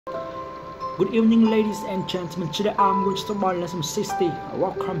Good evening, ladies and gentlemen. Today I'm going to talk about lesson 60.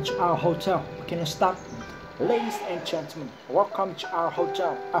 Welcome to our hotel. Can I start? Ladies and gentlemen, welcome to our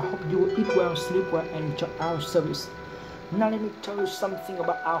hotel. I hope you will eat well, sleep well, and enjoy our service. Now let me tell you something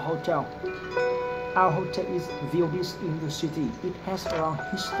about our hotel. Our hotel is the oldest in the city. It has a long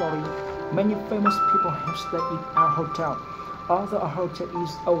history. Many famous people have stayed in our hotel. Although our hotel is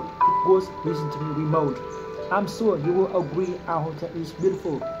old, it was recently remodeled. I'm sure you will agree our hotel is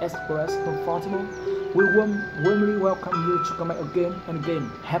beautiful as well as comfortable. We warmly welcome you to come back again and again.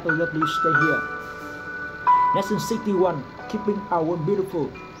 Have a lovely stay here. Lesson 61. Keeping our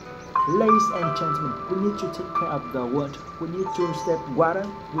beautiful. Ladies and gentlemen, we need to take care of the world. We need to save water.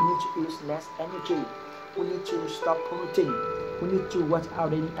 We need to use less energy. We need to stop polluting. We need to watch our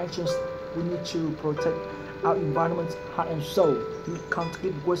daily actions. We need to protect our environment, heart and soul. We can't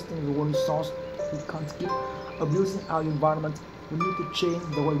keep wasting the world resource. We can't keep abusing our environment. We need to change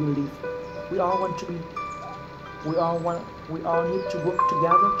the way we live. We all need to work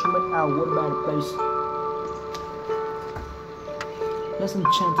together to make our world a better place. Lesson 20.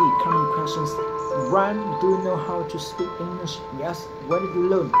 Common questions. Brian, do you know how to speak English? Yes. Where did you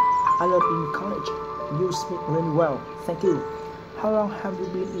learn? I learned in college. You speak really well. Thank you. How long have you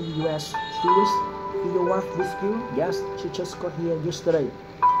been in the US? 3 weeks. Is your wife with you? Yes. She just got here yesterday.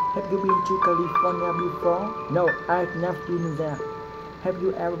 Have you been to California before? No, I've never been there. Have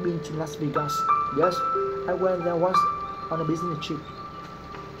you ever been to Las Vegas? Yes, I went there once on a business trip.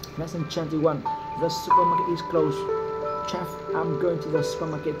 Lesson 21. The supermarket is closed. Chef, I'm going to the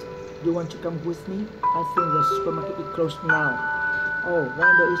supermarket. Do you want to come with me? I think the supermarket is closed now. Oh,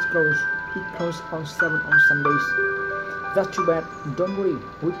 when does it close? It closes on 7 on Sundays. That's too bad. Don't worry,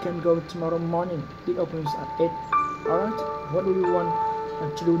 we can go tomorrow morning. It opens at 8. Alright, what do you want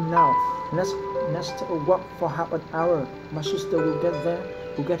to do now? Let's take a walk for half an hour. My sister will get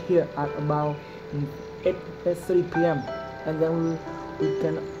here at about 8:30 p.m. and then we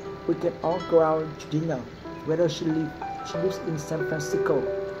can all go out to dinner. Where does she live? She lives in San Francisco.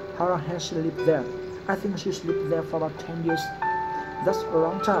 How long has she lived there? I think she's lived there for about 10 years. That's a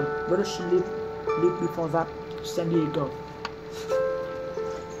long time. Where does she live before that? San Diego.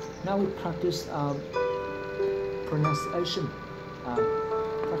 Now we practice pronunciation.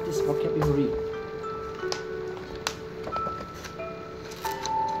 Practice vocabulary.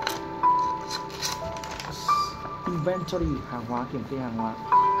 Inventory, hàng hóa, kiểm kê hàng hóa.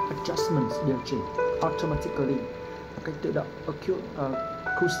 Adjustments, điều chỉnh. Automatically, một cách tự động.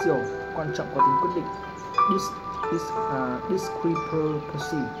 Crucial, quan trọng, có tính quyết định.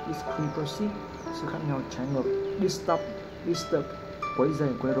 Discrepancy, sự khác nhau, trái ngược. Disturb, quấy rầy,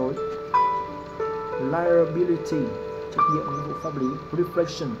 quấy rối. Liability, trách nhiệm, nghĩa vụ pháp lý.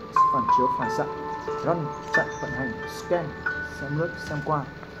 Reflection, phản chiếu, phản xạ. Run, chạy, vận hành. Scan, xem lướt, xem qua.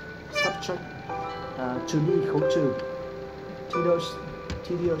 Subtract, trừ đi, khấu trừ.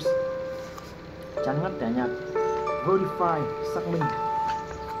 Tedious, chán ngắt, tẻ nhạt. Verify, xác minh.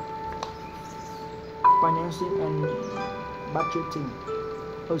 Financing and budgeting.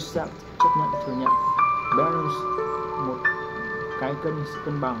 Accept, chấp nhận, thừa nhận. Balance, một cái cân, sự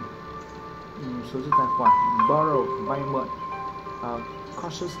cân bằng. Số dư tài khoản. Borrow, vay mượn.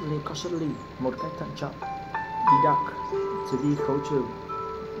 Cautiously, một cách thận trọng. Deduct, trừ đi, khấu trừ.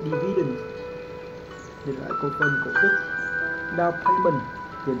 Dividend, tiền lãi cổ phần, cổ tức. Down payment,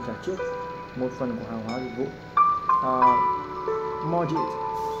 tiền trả trước, một phần của hàng hóa dịch vụ. Mortgage,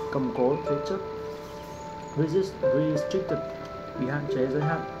 cầm cố, thế chấp. Restricted, bị hạn chế, giới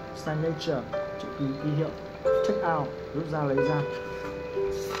hạn. Signature, chữ ký, ký hiệu. Check out, rút ra, lấy ra.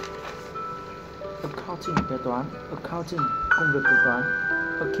 Accounting, kế toán. Accounting, công việc kế toán.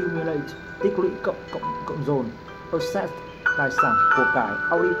 Accumulate, tích lũy, cộng dồn. Asset, tài sản, của cải.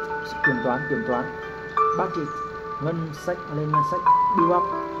 Audit, kiểm toán. Budget, ngân sách, lên ngân sách. Build up,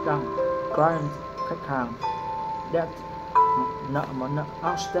 tăng. Client, khách hàng. Debt, món nợ.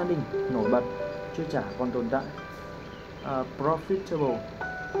 Outstanding, nổi bật, chưa trả, còn tồn tại.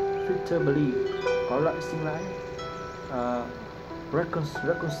 Profitably, có lợi, sinh lãi.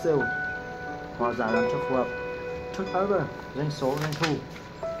 Reconcile, hòa giải, làm cho phù hợp. Turnover, doanh số, doanh thu.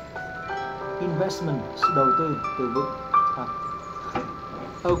 Investment, sự đầu tư, từ vựng.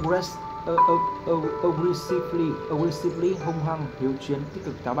 Aggressively, hung hăng, hiếu chiến, tích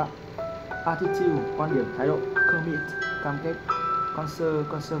cực, táo bạo. Attitude, quan điểm, thái độ. Commit, cam kết.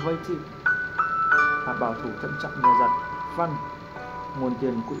 Conservative, bảo thủ, thận trọng, dè dặt. Fund, nguồn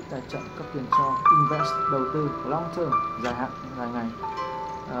tiền, quỹ tài trợ, cấp tiền cho. Invest, đầu tư. Long term, dài hạn, dài ngày.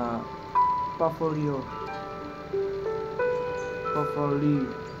 Portfolio,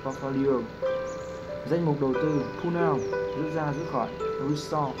 danh mục đầu tư. Pull out, rút ra, rút khỏi.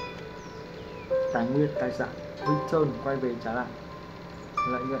 Restore, tài nguyên, tài sản. Return, quay về, trả lại.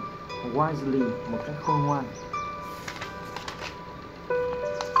 Lợi nhuận. Wisely, một cách khôn ngoan.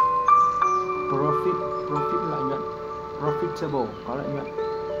 Profit, lợi nhuận. Profitable, có lợi nhuận.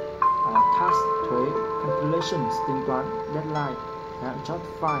 Tax, thuế. Calculation, tính toán. Deadline, thời hạn chót.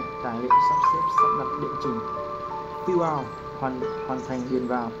 File, tài liệu, sắp xếp, sắp đặt, đệ trình. Fill out, hoàn thành, điền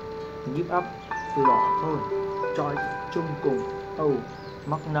vào. Give up, từ bỏ, thôi. Choice, chung cùng. Owe,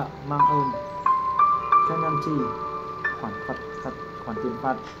 mắc nợ, mang ơn. Penalty, khoản tiền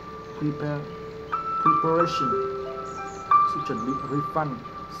phạt. Preparation, sự chuẩn bị. Refund,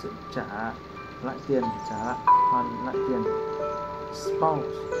 sự trả lại tiền, trả lại, hoàn lại tiền. Spouse,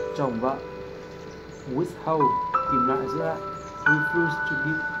 chồng vợ. Withhold, kìm lại, giữ lại. Refuse to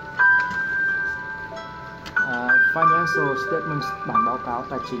give. Financial statements, bản báo cáo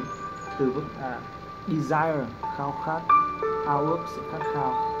tài chính. Từ vựng desire, khao khát. Outlook, sự khát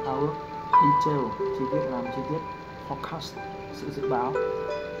khao. Outlook. Detail, chi tiết, làm chi tiết. Forecast, sự dự báo,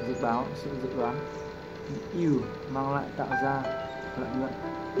 sự dự đoán. Yield, mang lại, tạo ra, lợi nhuận.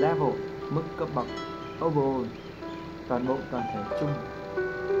 Level, mức, cấp bậc. Overall, toàn bộ, toàn thể, chung.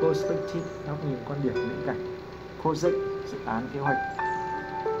 Perspective, góc nhìn, quan điểm, viễn cảnh. Project, dự án, kế hoạch.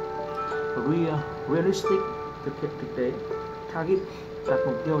 Realistic, thực hiện, thực tế. Target, đặt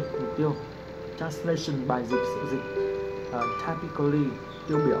mục tiêu. Translation, bài dịch, sự dịch. Typically,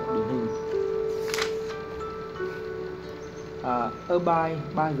 tiêu biểu, điển hình. Abide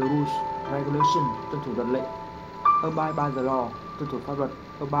by the rules, regulation, tuân thủ luật lệ. Abide by the law, tuân thủ pháp luật.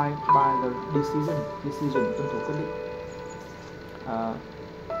 Abide by the decision, tuân thủ quyết định.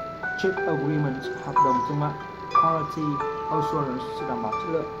 Trade agreement, hợp đồng thương mại. Quality assurance, sự đảm bảo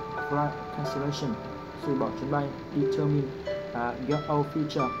chất lượng. Flight cancellation, từ bỏ chuyến bay. Determine, your own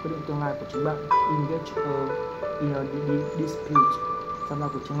future, quyết định tương lai của chính bạn. Engage in a dispute, tham gia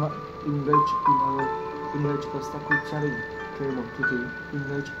cuộc tranh luận. Engage a secretary, thuê một thư ký.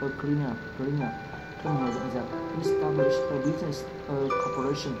 Engage a cleaner, thuê người dọn dẹp. Establish a business, a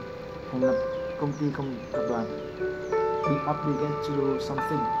corporation, thành lập công ty, tập đoàn. Be obligated to do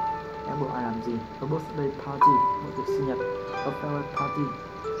something, ép buộc ai làm gì. A birthday party, bữa tiệc sinh nhật. A farewell party,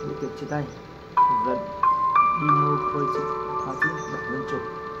 bữa tiệc chia tay. The democratic party, đảng dân chủ.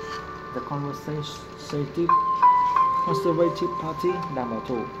 The conservative party, đảng bảo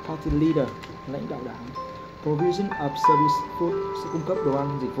thủ. Party leader, lãnh đạo đảng. Provision of service food, sự cung cấp đồ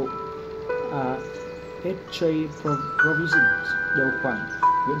ăn, dịch vụ. Trade provisions, điều khoản,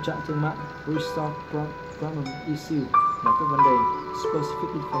 viện trợ thương mại. Resolve problem issue, giải quyết vấn đề. Specific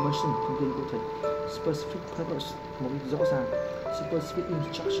information, thông tin cụ thể. Specific purpose, mục đích rõ ràng. Specific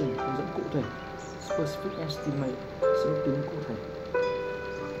instruction, hướng dẫn cụ thể. Specific estimate, sự ước tính cụ thể.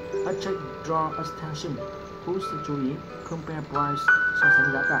 Attract, draw attention, thu hút sự chú ý. Compare price, so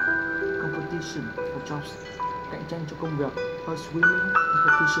sánh giá cả. Competition for jobs, cạnh tranh cho công việc. A swimming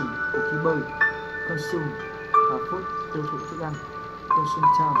competition, cuộc thi bơi. Consume, food, tiêu thụ thức ăn. Consume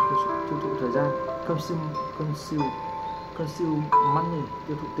time, tiêu thụ thời gian. Consume money,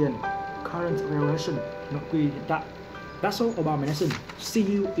 tiêu thụ tiền. Current relation, nội quy hiện tại. That's all about my lesson. See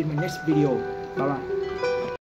you in my next video. Bye bye.